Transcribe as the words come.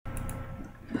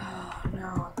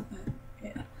no.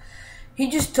 Yeah. He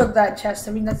just took that chest.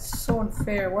 I mean, that's so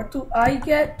unfair. What do I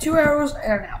get? 2 arrows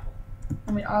and an apple.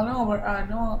 I mean, I know, but I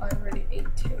know I already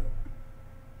ate 2.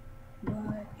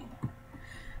 But,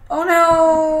 oh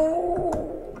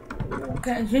no!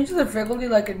 Can I change the difficulty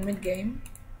like in mid-game?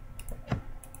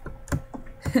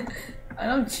 I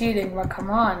know I'm cheating, but come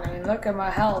on. I mean, look at my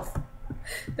health.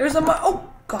 There's a oh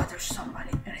god, there's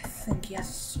somebody, and I think he has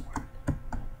a sword.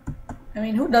 I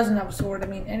mean, who doesn't have a sword? I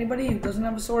mean, anybody who doesn't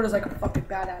have a sword is like a fucking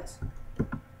badass.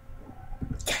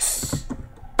 Yes!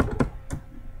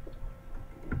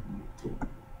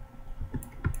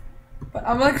 But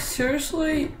I'm like,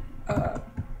 seriously,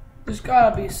 there's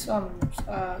gotta be some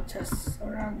chests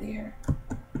around here.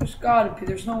 There's gotta be.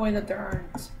 There's no way that there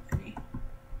aren't any.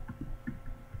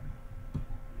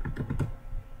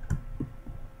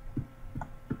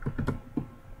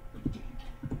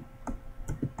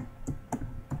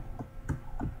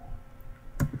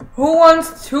 Who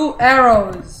wants 2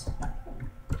 arrows?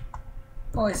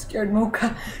 Oh, I scared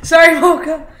Mocha. Sorry,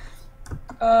 Mocha.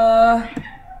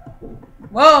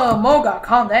 Whoa, Mocha,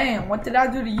 calm down. What did I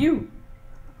do to you?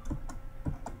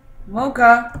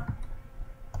 Mocha.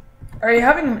 Are you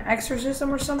having an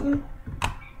exorcism or something?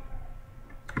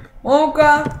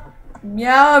 Mocha.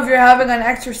 Meow if you're having an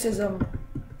exorcism.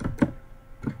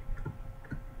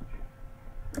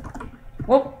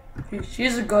 Whoop.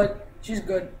 She's good. She's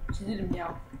good. She did a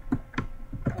meow.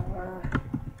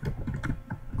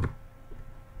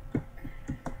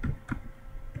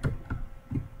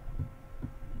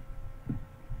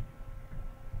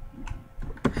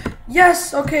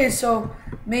 Yes, okay, so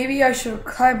maybe I should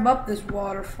climb up this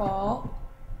waterfall,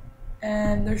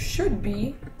 and there should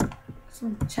be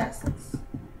some chests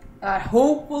that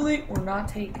hopefully were not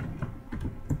taken.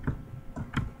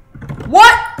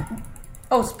 What?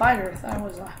 Oh, spider. I thought it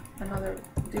was another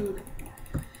dude.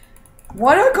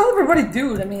 Why do I call everybody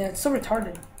dude? I mean, it's so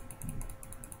retarded.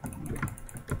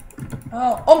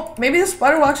 Oh, maybe the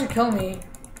spider will actually kill me.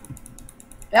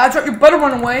 Yeah, you better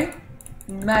run away,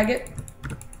 maggot.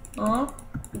 You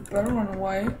better run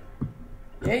away.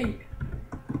 Yay.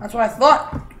 That's what I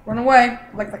thought. Run away,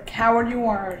 like the coward you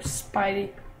are,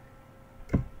 Spidey.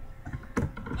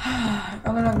 I'm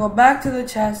gonna go back to the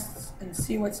chests and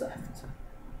see what's left.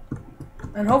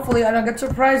 And hopefully I don't get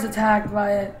surprise attacked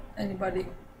by anybody.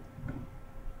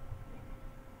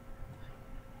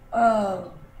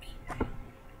 Okay.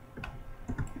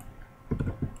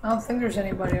 I don't think there's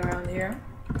anybody around here.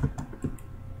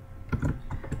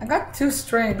 I got 2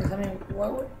 strings. I mean, why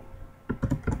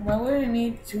would I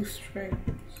need 2 strings?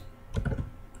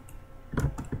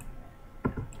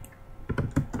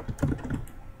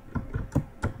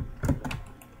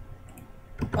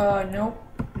 Nope,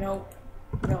 nope,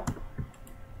 no,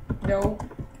 no,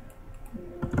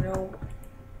 no,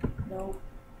 no,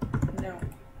 no,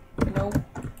 no,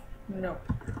 no.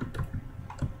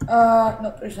 No,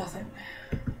 there's nothing.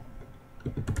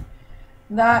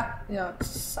 That, it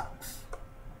sucks.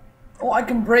 Oh, I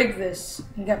can break this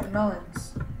and get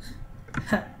melons.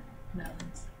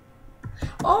 Melons.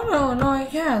 Oh no, I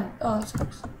can't. Oh, that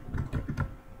sucks.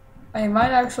 I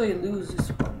might actually lose this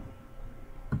one.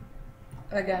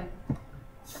 Again.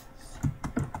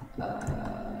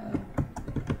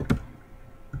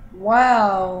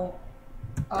 Wow.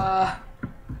 I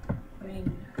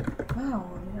mean, wow.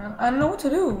 I don't know what to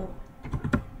do.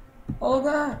 All of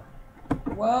that.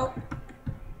 Well,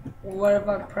 what if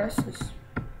I press this?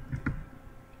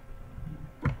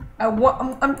 I'm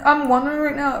wondering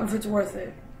right now if it's worth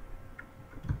it.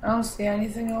 I don't see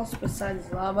anything else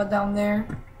besides lava down there.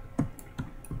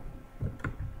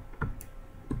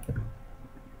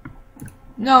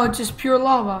 No, it's just pure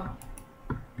lava.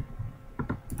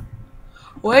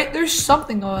 Wait, there's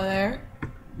something over there.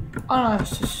 Oh no,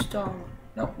 it's just stone.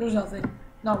 Nope, there's nothing.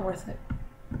 Not worth it.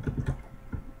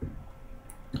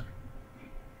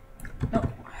 Nope.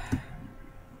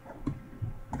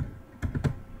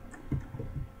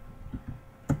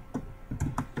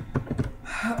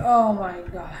 Oh my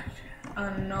gosh. I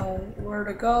don't know where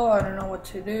to go. I don't know what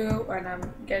to do. And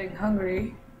I'm getting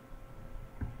hungry.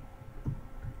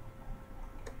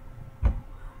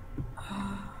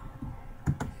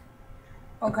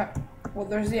 Okay. Well,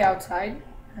 there's the outside.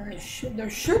 And there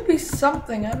should be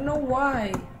something. I don't know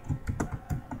why.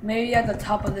 Maybe at the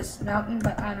top of this mountain,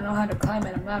 but I don't know how to climb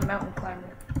it. I'm not a mountain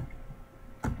climber.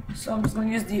 So I'm just going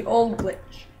to use the old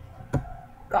glitch.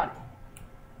 Got it.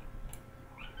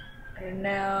 And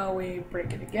now we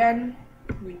break it again.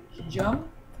 We jump.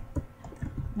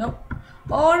 Nope.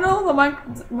 Oh no, the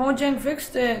Mojang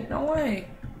fixed it. No way.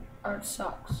 Oh, it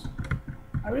sucks.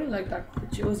 I really like that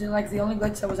glitch. It was like the only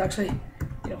glitch that was actually,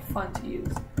 fun to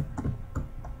use.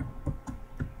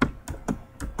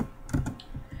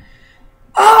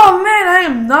 Oh man, I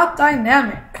am not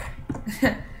dynamic.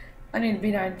 I need to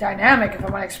be dynamic if I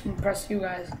want to impress you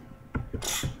guys.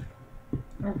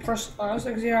 Impress us,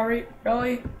 Xeari?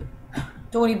 Really?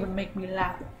 Don't even make me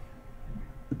laugh.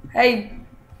 Hey,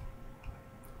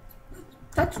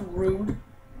 that's rude.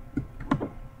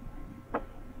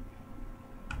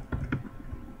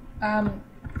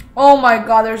 Oh my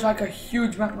god, there's like a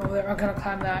huge mountain over there. I'm gonna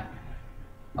climb that.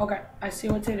 Okay, I see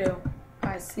what to do.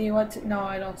 I see what to, no,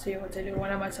 I don't see what to do.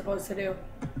 What am I supposed to do?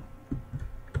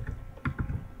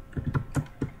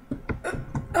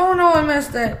 Oh no, I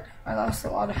missed it. I lost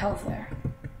a lot of health there.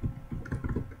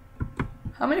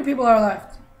 How many people are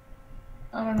left?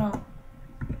 I don't know.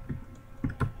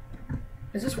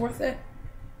 Is this worth it?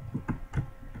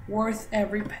 Worth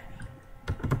every penny.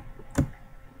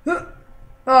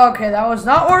 Okay, that was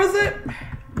not worth it.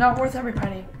 Not worth every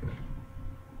penny.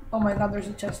 Oh my god, there's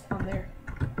a chest down there.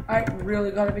 I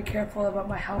really gotta be careful about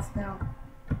my health now.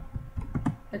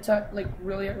 It's like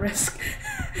really at risk.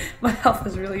 My health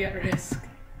is really at risk.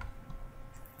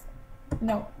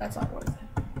 No, that's not worth it.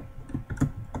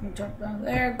 Let me jump down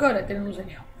there. Good, I didn't lose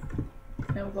any health.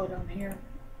 Now we'll go down here.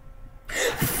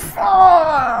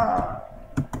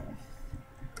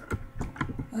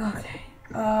 Okay.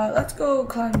 Let's go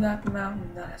climb that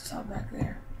mountain that I saw back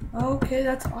there. Okay,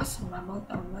 that's awesome. I'm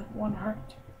at 1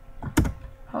 heart.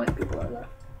 How many people are left?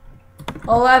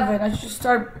 11. I should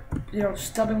start,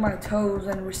 stubbing my toes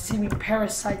and receiving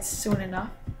parasites soon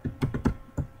enough.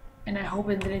 And I hope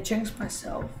I didn't jinx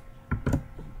myself.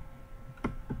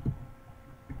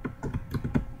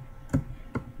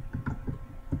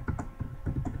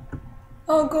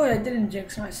 Oh good, I didn't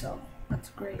jinx myself. That's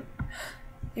great.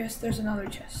 Yes, there's another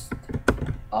chest.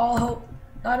 All hope,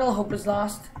 not all hope is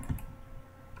lost.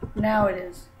 Now it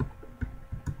is.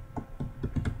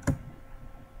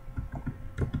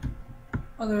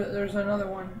 Oh, there's another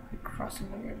one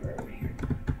crossing the river over here.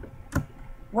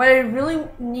 What I really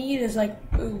need is like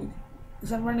food.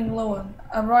 Because I'm running low on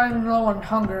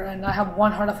hunger and I have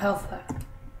 1 heart of health left.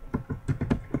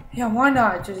 Yeah, why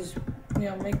not just,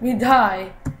 make me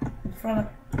die in front of...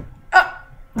 Oh,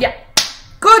 yeah.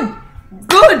 Good!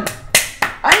 Good!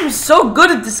 I'm so good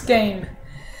at this game.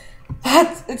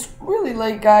 It's really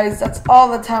late, guys. That's all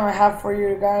the time I have for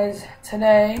you guys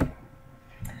today.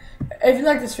 If you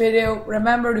like this video,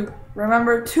 remember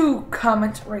to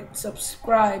comment, rate,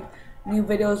 subscribe. New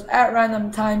videos at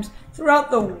random times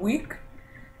throughout the week.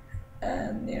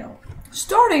 And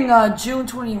starting June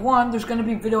 21, there's gonna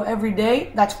be video every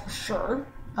day. That's for sure.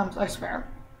 I swear.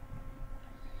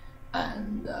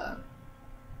 And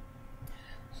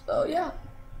so yeah.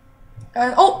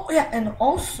 And oh yeah, and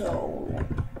also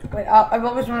wait, I've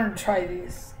always wanted to try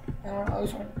these. I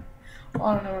always wanted.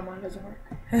 Oh no, never mind, it doesn't work.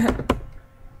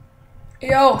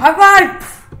 Yo, high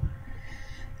five!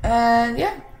 And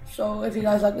yeah, so if you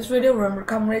guys like this video, remember to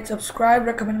comment, rate, subscribe,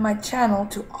 recommend my channel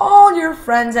to all your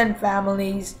friends and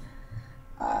families,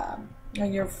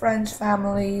 and your friends'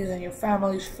 families, and your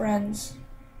family's friends.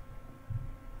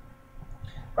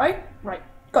 Right? Right.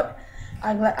 Good.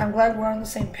 I'm glad we're on the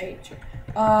same page.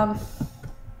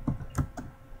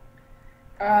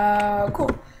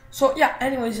 Cool. So yeah,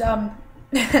 anyways,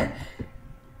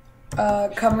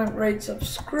 comment, rate,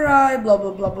 subscribe, blah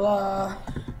blah blah blah.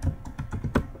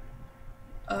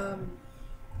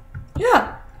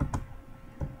 Yeah.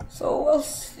 So we'll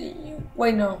see you.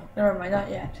 Wait, no, never mind, not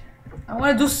yet. I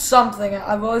want to do something.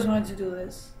 I've always wanted to do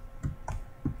this.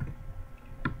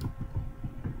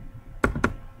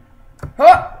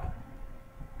 Huh!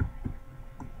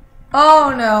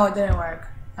 Oh no, it didn't work.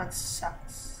 That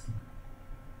sucks.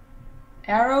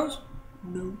 Arrows?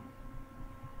 No.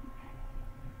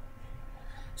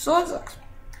 So that sucks.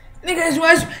 Anyways,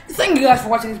 guys, thank you guys for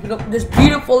watching this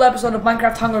beautiful episode of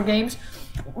Minecraft Hunger Games.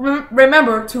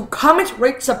 Remember to comment,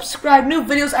 rate, subscribe, new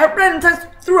videos at random times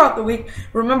throughout the week.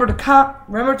 Remember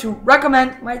to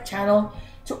recommend my channel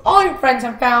to all your friends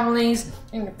and families,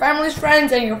 and your family's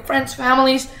friends, and your friends'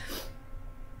 families.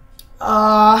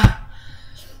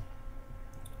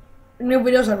 New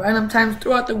videos at random times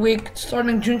throughout the week,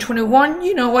 starting June 21.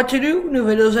 You know what to do. New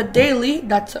videos are daily,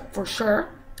 that's for sure.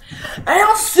 And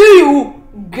I'll see you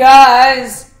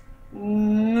guys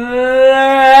next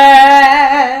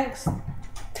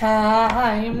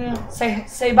time.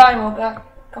 Say bye, Mocha.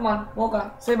 Come on,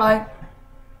 Mocha, say bye.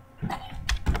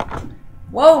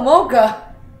 Whoa,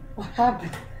 Mocha. What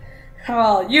happened?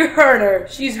 Well, you heard her.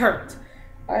 She's hurt.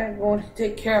 I'm going to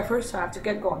take care of her, so I have to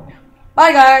get going now.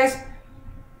 Bye, guys.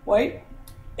 Wait.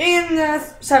 In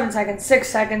 7 seconds, 6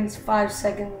 seconds, 5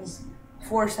 seconds,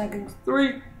 4 seconds,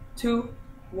 3, 2,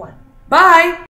 1. Bye!